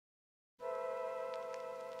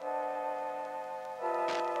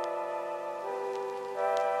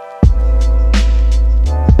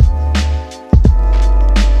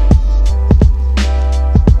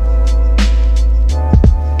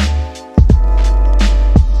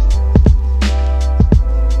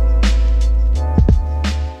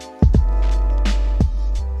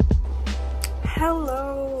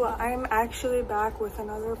actually back with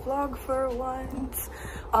another vlog for once.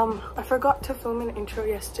 I forgot to film an intro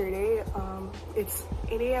yesterday. It's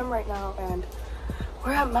 8 a.m. right now and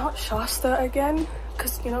we're at Mount Shasta again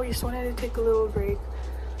because, you know, we just wanted to take a little break.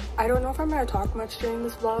 I don't know if I'm gonna talk much during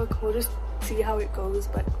this vlog. We'll just see how it goes,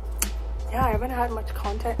 but yeah, I haven't had much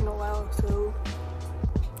content in a while, so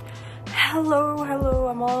hello,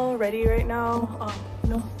 I'm all ready right now.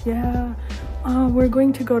 We're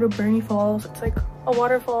going to go to Burney Falls. It's like a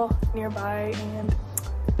waterfall nearby, and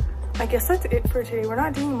I guess that's it for today. We're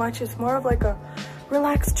not doing much. It's more of like a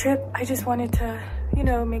relaxed trip. I just wanted to, you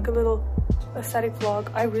know, make a little aesthetic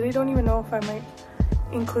vlog. I really don't even know if I might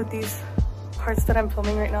include these parts that I'm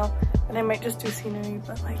filming right now, and I might just do scenery,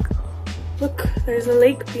 but like, look, there's a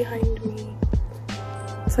lake behind me.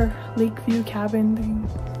 It's a lake view cabin thing.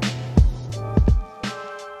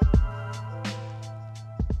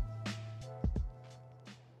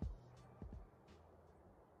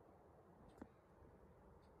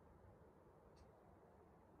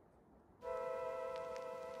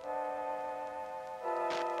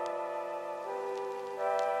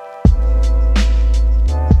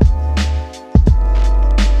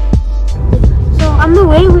 On the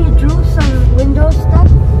way, we drew some window stuff.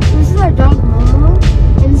 This is our dog Momo,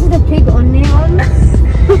 and this is the pig Oneon.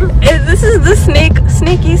 This is the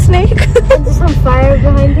snaky snake. And there's some fire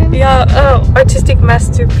behind him. Yeah, oh, artistic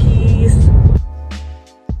masterpiece.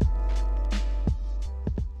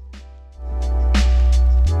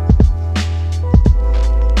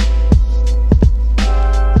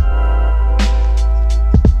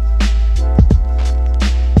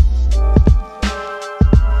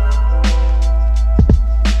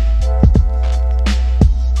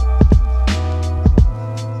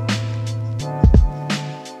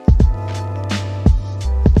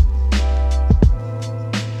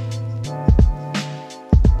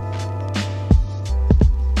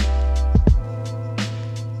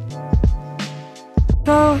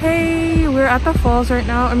 So hey, we're at the falls right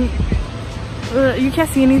now. I mean, you can't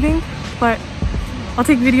see anything, but I'll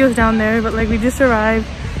take videos down there. But like, we just arrived,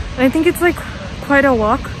 and I think it's like quite a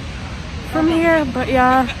walk from here. But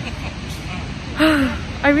yeah,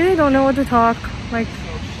 I really don't know what to talk. Like,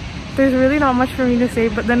 there's really not much for me to say.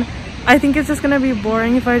 But then I think it's just gonna be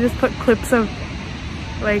boring if I just put clips of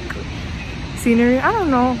like scenery. I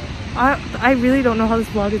don't know. I really don't know how this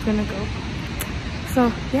vlog is gonna go.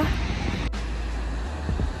 So yeah.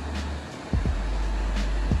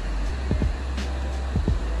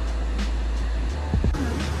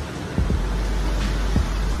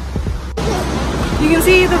 You can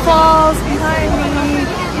see the falls behind me.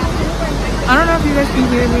 I don't know if you guys can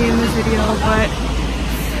hear me in this video, but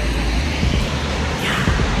yeah.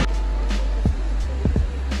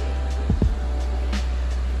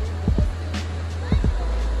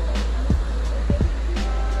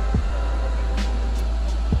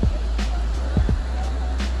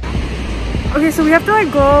 Okay, so we have to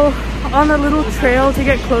like go on a little trail to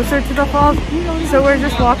get closer to the falls. So we're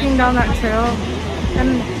just walking down that trail,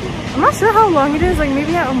 and I'm not sure how long it is, like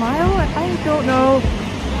maybe a mile? I don't know.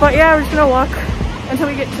 But yeah, we're just gonna walk until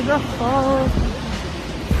we get to the falls.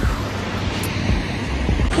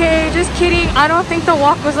 Okay, just kidding. I don't think the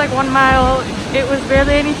walk was like 1 mile. It was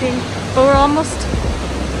barely anything. But we're almost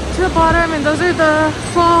to the bottom, and those are the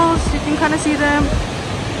falls. You can kind of see them.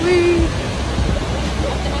 Whee!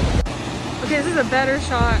 Okay, this is a better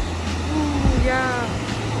shot. Ooh, yeah.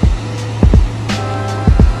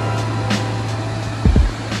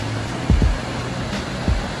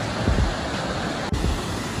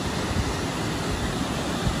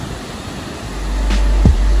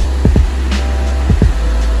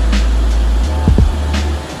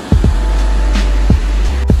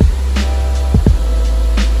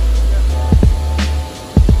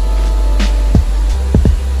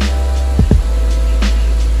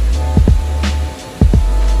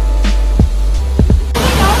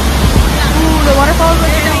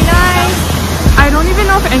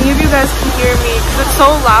 Any of you guys can hear me because it's so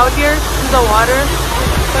loud here in the water,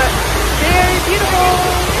 but very beautiful.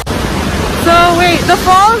 So wait, the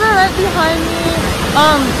falls are right behind me.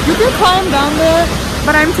 You can climb down there,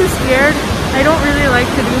 but I'm too scared. I don't really like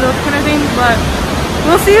to do those kind of things, but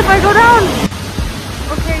we'll see if I go down.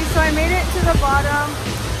 Okay, so I made it to the bottom.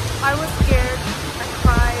 I was scared. I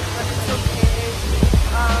cried, but it's okay.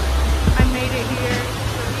 I made it here,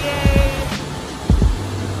 so yay.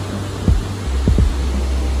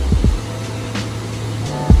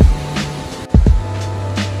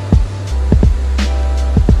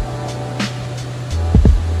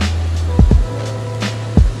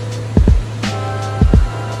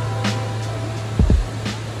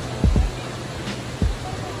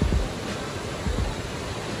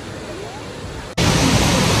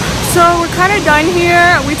 done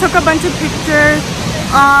here. We took a bunch of pictures.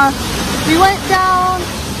 We went down.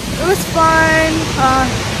 It was fun.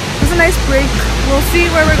 It was a nice break. We'll see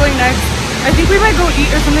where we're going next. I think we might go eat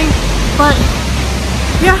or something. But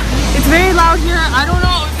yeah, it's very loud here. I don't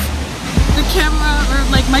know if the camera or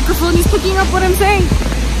like microphone is picking up what I'm saying.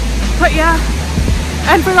 But yeah.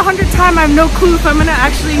 And for the 100th time, I have no clue if I'm gonna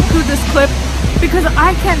actually include this clip because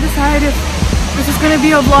I can't decide if this is gonna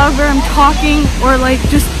be a vlog where I'm talking or like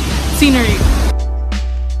just scenery.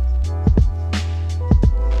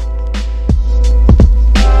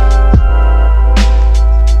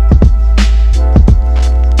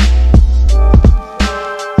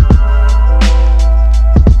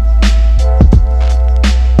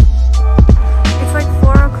 It's like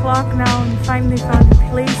 4 o'clock now and finally found a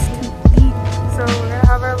place to eat. So we're gonna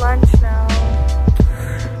have our lunch now.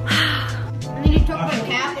 And then you took my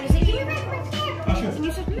cap and you said, "Can you make my cap?" And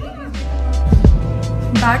you said, "No."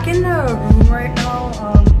 Back in the room right now.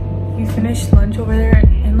 We finished lunch over there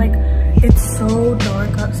and like it's so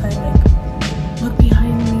dark outside. Like look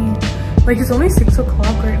behind me. Like it's only 6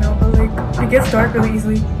 o'clock right now, but like it gets dark really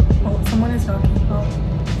easily. Oh, someone is knocking. I'll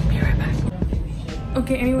be right back.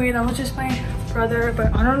 Okay, anyway, that was just my brother,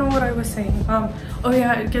 but I don't know what I was saying. Oh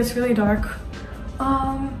yeah, it gets really dark.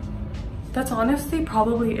 That's honestly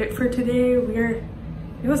probably it for today.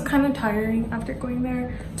 It was kind of tiring after going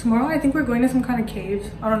there. Tomorrow I think we're going to some kind of caves.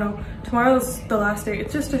 I don't know. Tomorrow's the last day.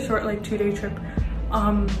 It's just a short like 2-day trip.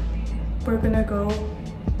 We're gonna go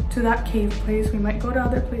to that cave place. We might go to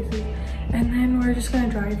other places and then we're just gonna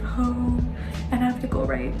drive home and I have to go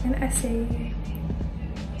write an essay.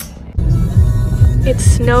 It's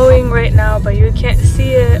snowing right now, but you can't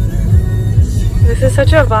see it. This is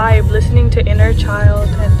such a vibe, listening to Inner Child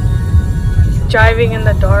and driving in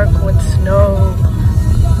the dark with snow.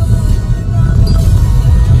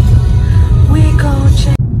 We go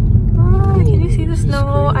check. Oh, can you see the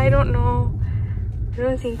snow? I don't know. I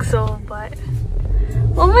don't think so, but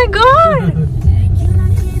oh my god!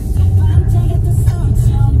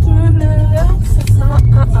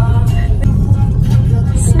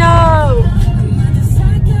 Snow!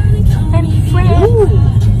 And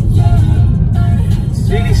It's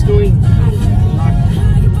really snowing a lot.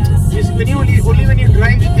 Yes, only when you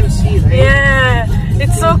drive you can see, right? yeah,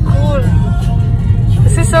 it's so cool.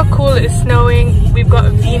 This is so cool. It's snowing. We've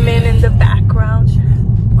got V-Min in the background.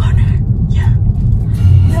 Honor, yeah.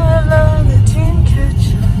 Love the dream catch.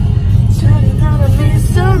 Turning out a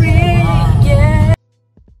mystery, yeah.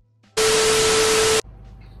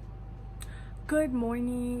 Good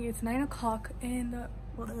morning. It's 9 o'clock in the.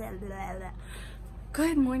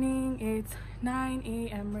 Good morning. It's 9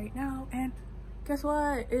 a.m. right now, and guess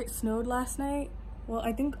what? It snowed last night. Well,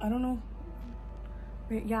 I don't know.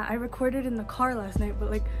 Wait, yeah, I recorded in the car last night,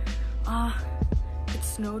 but like, it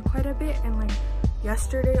snowed quite a bit, and like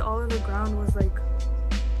yesterday, all of the ground was like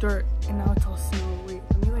dirt, and now it's all snow. Wait,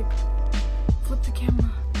 let me like flip the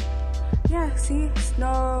camera. Yeah, see,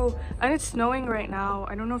 snow, and it's snowing right now.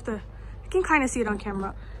 I don't know if you can kind of see it on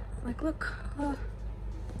camera. Like, look,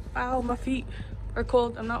 ow, my feet are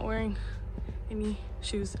cold. I'm not wearing any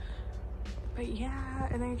shoes. But yeah,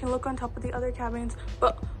 and then you can look on top of the other cabins,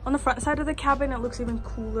 but on the front side of the cabin it looks even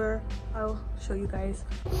cooler. I'll show you guys.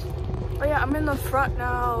 Oh yeah, I'm in the front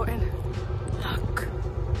now, and look,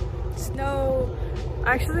 snow.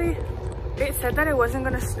 Actually, it said that it wasn't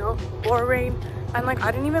gonna snow or rain, and like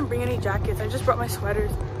I didn't even bring any jackets. I just brought my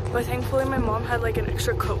sweaters, but thankfully my mom had like an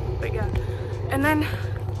extra coat. But yeah, and then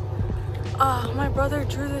my brother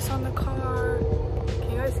drew this on the car. Can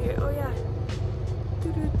you guys see it? Oh yeah.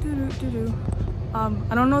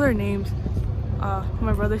 I don't know their names.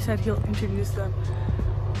 My brother said he'll introduce them.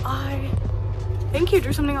 I think he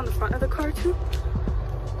drew something on the front of the car too.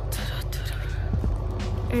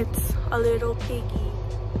 It's a little piggy.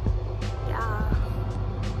 Yeah.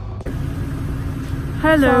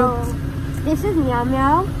 Hello. So, this is Meow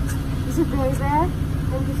Meow, this is Bear Bear,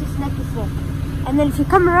 and this is Snacky Snack. And then if you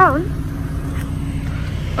come around...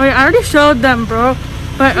 Oh yeah, I already showed them, bro.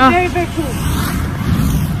 But Bear Bear too.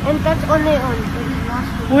 And that's on their own.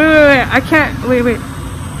 wait, I can't, wait.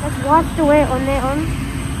 That's washed away on their own.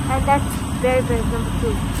 And that's Bear Bear number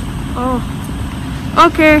 2. Oh.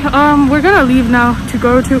 Okay, we're gonna leave now to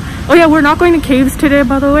go to, oh yeah, we're not going to caves today,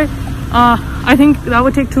 by the way. I think that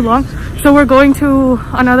would take too long. So we're going to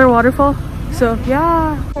another waterfall. So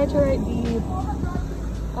yeah. Try to write B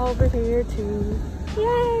over here too.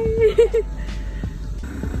 Yay!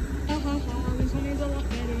 This one is a lot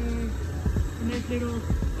better. And this little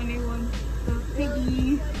funny one, the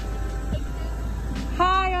piggy.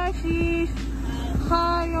 Hi Ashish.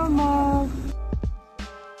 Hi Amal.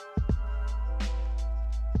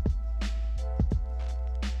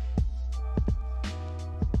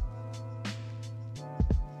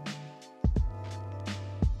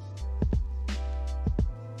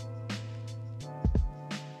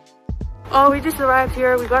 Oh, we just arrived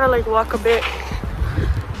here. We gotta like walk a bit.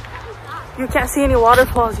 You can't see any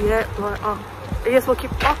waterfalls yet, but I guess we'll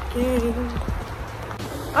keep walking.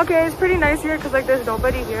 Okay, it's pretty nice here because like there's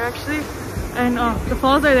nobody here actually, and the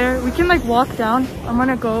falls are there. We can like walk down. I'm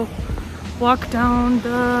gonna go walk down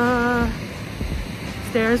the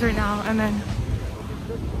stairs right now, and then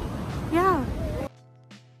yeah.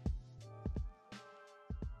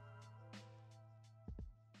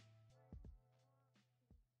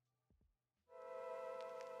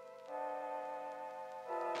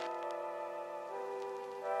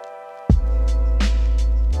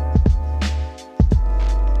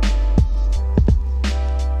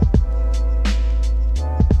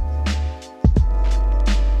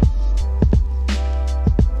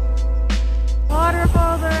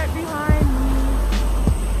 Waterfalls are right behind me.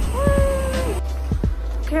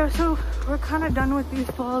 Woo! Okay, so we're kind of done with these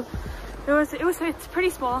falls. It's pretty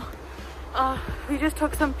small. We just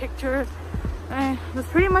took some pictures, and that's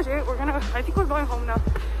pretty much it. I think we're going home now.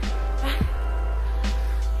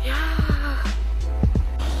 Yeah.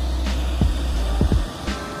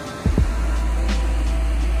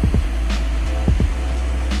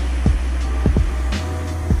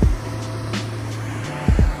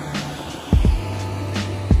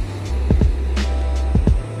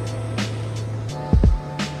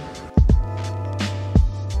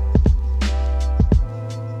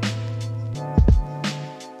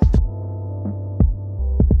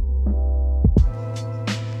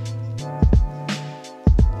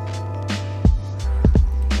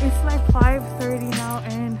 It's like 5:30 now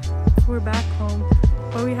and we're back home,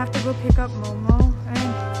 but we have to go pick up Momo,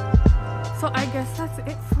 and so I guess that's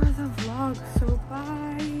it for